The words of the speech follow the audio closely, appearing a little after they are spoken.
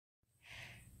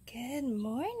Good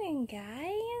morning,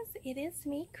 guys. It is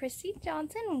me, Christy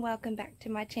Johnson, and welcome back to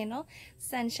my channel,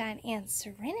 Sunshine and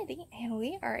Serenity. And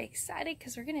we are excited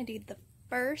because we're going to do the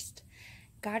first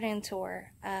garden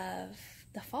tour of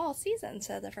the fall season.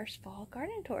 So the first fall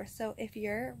garden tour. So if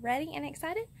you're ready and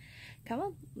excited, come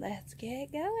on, let's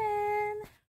get going.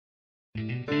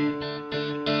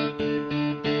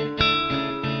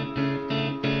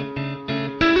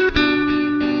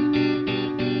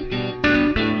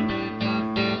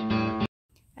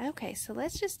 Okay, so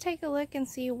let's just take a look and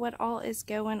see what all is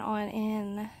going on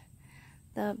in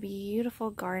the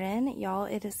beautiful garden. Y'all,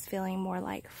 it is feeling more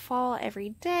like fall every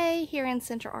day here in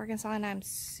Central Arkansas, and I'm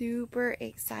super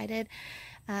excited.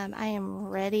 I am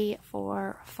ready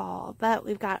for fall, but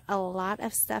we've got a lot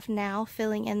of stuff now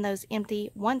filling in those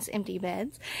once empty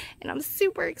beds, and I'm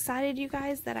super excited, you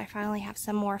guys, that I finally have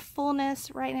some more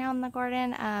fullness right now in the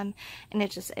garden, and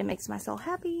it makes my soul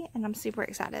happy, and I'm super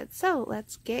excited. So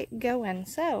let's get going.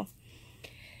 So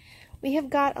we have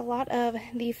got a lot of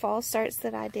the fall starts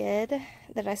that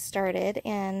I started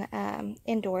in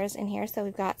indoors in here. So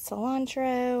we've got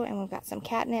cilantro, and we've got some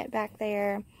catnip back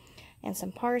there, and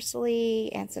some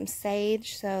parsley, and some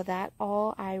sage. So that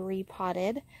all I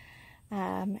repotted,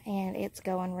 and it's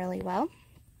going really well.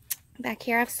 Back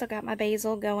here, I've still got my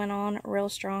basil going on real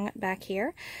strong back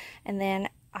here. And then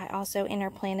I also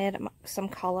interplanted some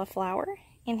cauliflower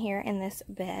in here in this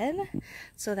bed.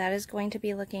 So that is going to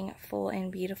be looking full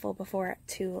and beautiful before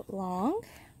too long.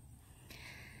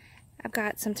 I've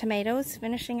got some tomatoes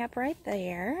finishing up right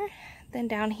there. Then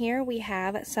down here we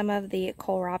have some of the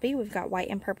kohlrabi. We've got white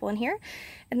and purple in here.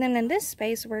 And then in this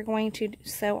space we're going to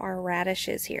sow our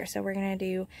radishes here. So we're going to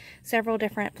do several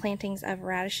different plantings of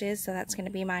radishes. So that's going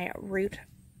to be my root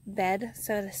bed,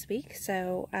 so to speak.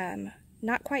 So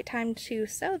not quite time to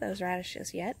sow those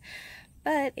radishes yet,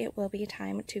 but it will be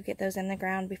time to get those in the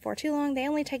ground before too long. They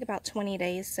only take about 20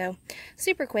 days, so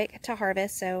super quick to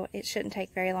harvest, so it shouldn't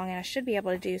take very long, and I should be able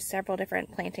to do several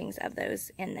different plantings of those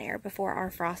in there before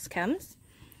our frost comes.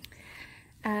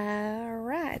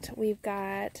 Alright, we've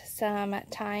got some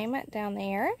thyme down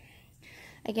there.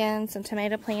 Again, some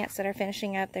tomato plants that are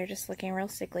finishing up. They're just looking real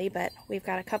sickly, but we've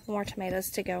got a couple more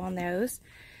tomatoes to go on those.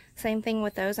 Same thing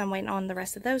with those. I'm waiting on the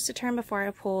rest of those to turn before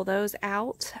I pull those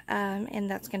out. And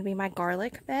that's going to be my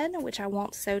garlic bed, which I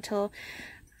won't sow till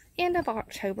end of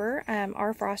October.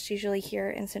 Our frost usually here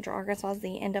in Central Arkansas is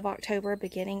the end of October,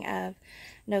 beginning of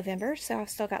November. So I've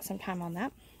still got some time on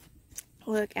that.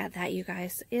 Look at that, you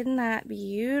guys. Isn't that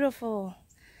beautiful?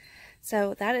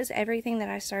 So that is everything that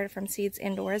I started from seeds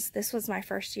indoors. This was my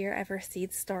first year ever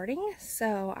seed starting,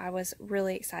 so I was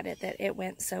really excited that it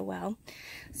went so well.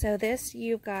 So this,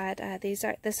 you've got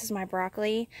this is my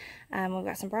broccoli. We've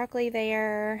got some broccoli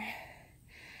there,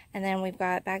 and then we've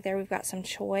got back there, we've got some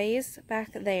choys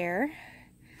back there,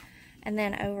 and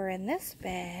then over in this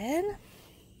bed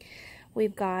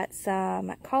we've got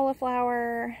some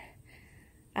cauliflower,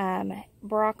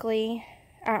 broccoli.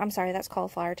 I'm sorry, that's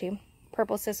cauliflower too.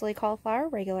 Purple Sicily cauliflower,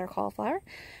 regular cauliflower.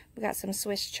 We've got some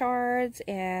Swiss chards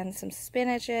and some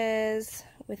spinaches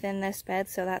within this bed,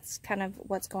 so that's kind of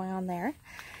what's going on there.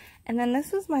 And then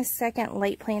this is my second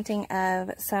late planting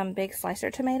of some big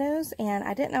slicer tomatoes, and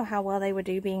I didn't know how well they would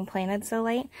do being planted so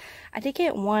late. I did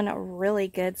get one really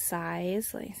good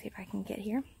size. Let me see if I can get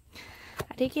here.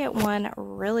 I did get one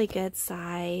really good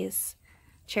size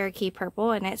Cherokee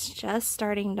purple, and it's just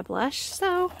starting to blush,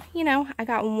 so you know, I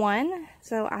got one,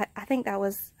 so I think that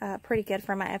was pretty good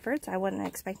for my efforts. I wasn't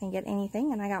expecting to get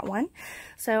anything, and I got one,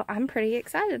 so I'm pretty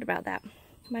excited about that.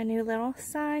 My new little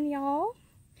sign, y'all.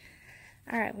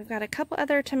 Alright, we've got a couple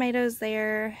other tomatoes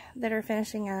there that are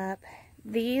finishing up.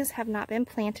 These have not been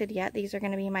planted yet. These are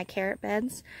going to be my carrot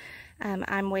beds.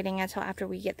 I'm waiting until after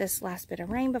we get this last bit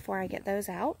of rain before I get those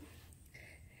out.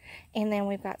 And then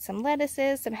we've got some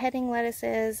lettuces, some heading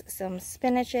lettuces, some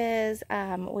spinaches.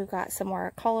 We've got some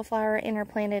more cauliflower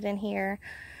interplanted in here.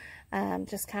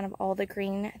 Just kind of all the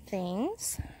green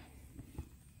things.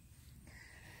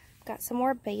 Got some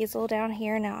more basil down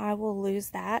here. Now I will lose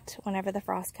that whenever the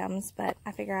frost comes, but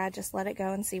I figure I'd just let it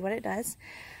go and see what it does.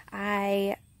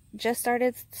 I just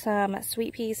started some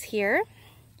sweet peas here.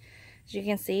 As you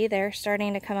can see, they're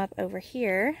starting to come up over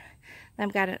here.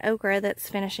 I've got an okra that's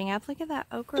finishing up. Look at that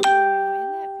okra bloom.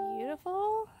 Isn't it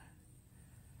beautiful?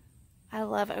 I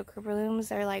love okra blooms.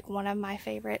 They're like one of my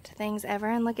favorite things ever.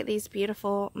 And look at these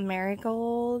beautiful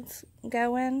marigolds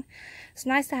going. It's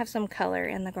nice to have some color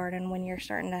in the garden when you're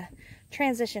starting to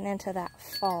transition into that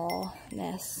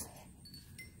fallness.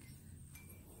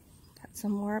 Got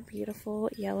some more beautiful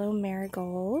yellow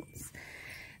marigolds.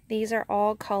 These are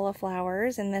all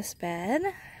cauliflowers in this bed.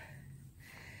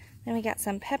 Then we got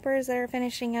some peppers that are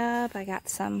finishing up. I got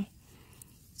some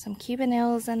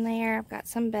cubanelles in there. I've got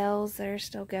some bells that are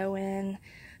still going.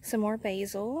 Some more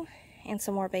basil, and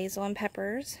some more basil and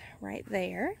peppers right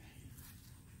there.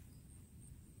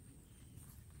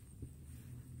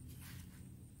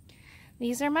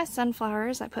 These are my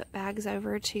sunflowers. I put bags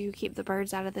over to keep the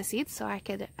birds out of the seeds so I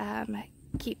could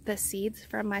keep the seeds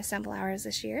from my sunflowers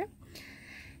this year.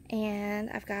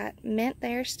 And I've got mint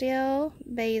there still,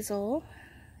 basil,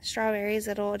 strawberries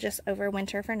that'll just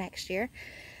overwinter for next year.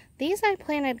 These I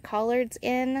planted collards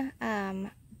in,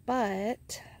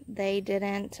 but they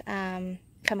didn't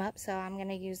come up, so I'm going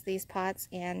to use these pots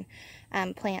and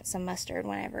plant some mustard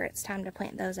whenever it's time to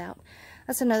plant those out.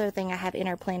 That's another thing I have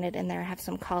interplanted in there. I have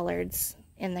some collards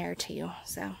in there too.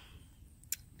 So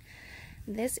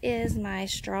this is my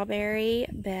strawberry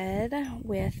bed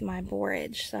with my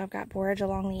borage. So I've got borage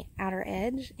along the outer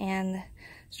edge and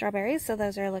strawberries, so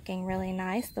those are looking really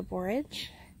nice, the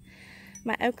borage.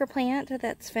 My okra plant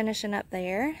that's finishing up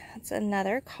there, that's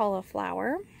another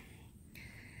cauliflower.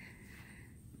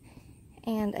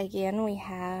 And again, we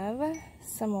have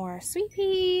some more sweet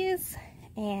peas,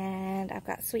 and I've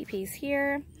got sweet peas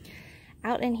here.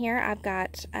 Out in here, I've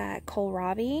got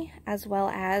kohlrabi as well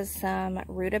as some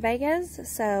rutabagas.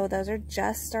 So those are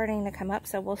just starting to come up,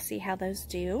 so we'll see how those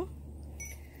do.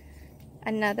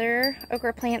 Another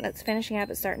okra plant that's finishing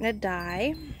up is starting to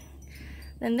die.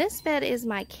 Then this bed is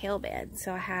my kale bed.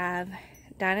 So I have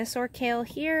dinosaur kale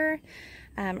here,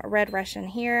 red Russian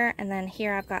here, and then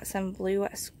here I've got some blue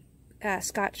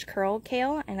Scotch curl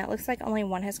kale, and it looks like only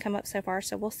one has come up so far,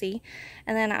 so we'll see.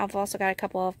 And then I've also got a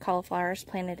couple of cauliflowers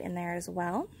planted in there as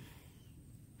well.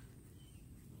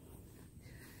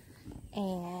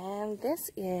 And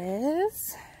this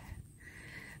is,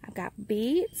 I've got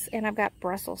beets and I've got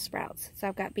Brussels sprouts. So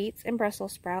I've got beets and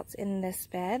Brussels sprouts in this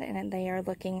bed, and they are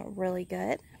looking really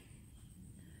good.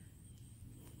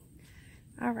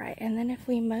 Alright, and then if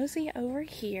we mosey over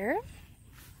here,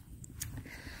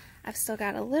 I've still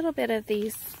got a little bit of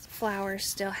these flowers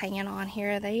still hanging on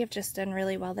here. They have just done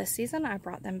really well this season. I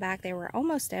brought them back. They were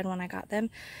almost dead when I got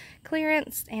them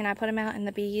clearanced, and I put them out, and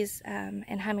the bees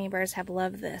and hummingbirds have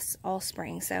loved this all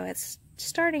spring. So it's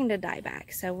starting to die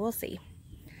back. So we'll see.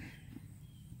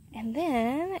 And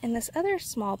then in this other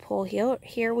small pool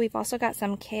here, we've also got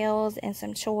some kales and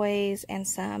some choys and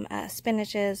some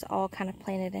spinaches all kind of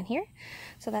planted in here.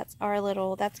 So that's our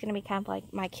little, that's going to be kind of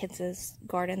like my kids'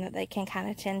 garden that they can kind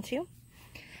of tend to.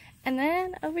 And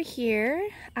then over here,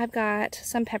 I've got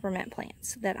some peppermint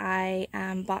plants that I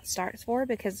bought starts for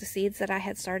because the seeds that I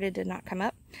had started did not come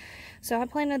up. So I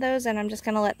planted those, and I'm just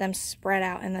going to let them spread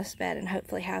out in this bed and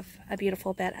hopefully have a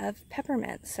beautiful bed of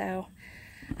peppermint. So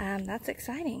that's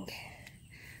exciting.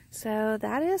 So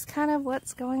that is kind of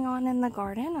what's going on in the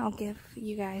garden. I'll give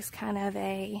you guys kind of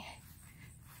a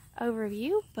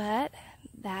overview, but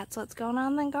that's what's going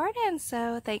on in the garden.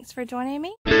 So thanks for joining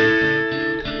me.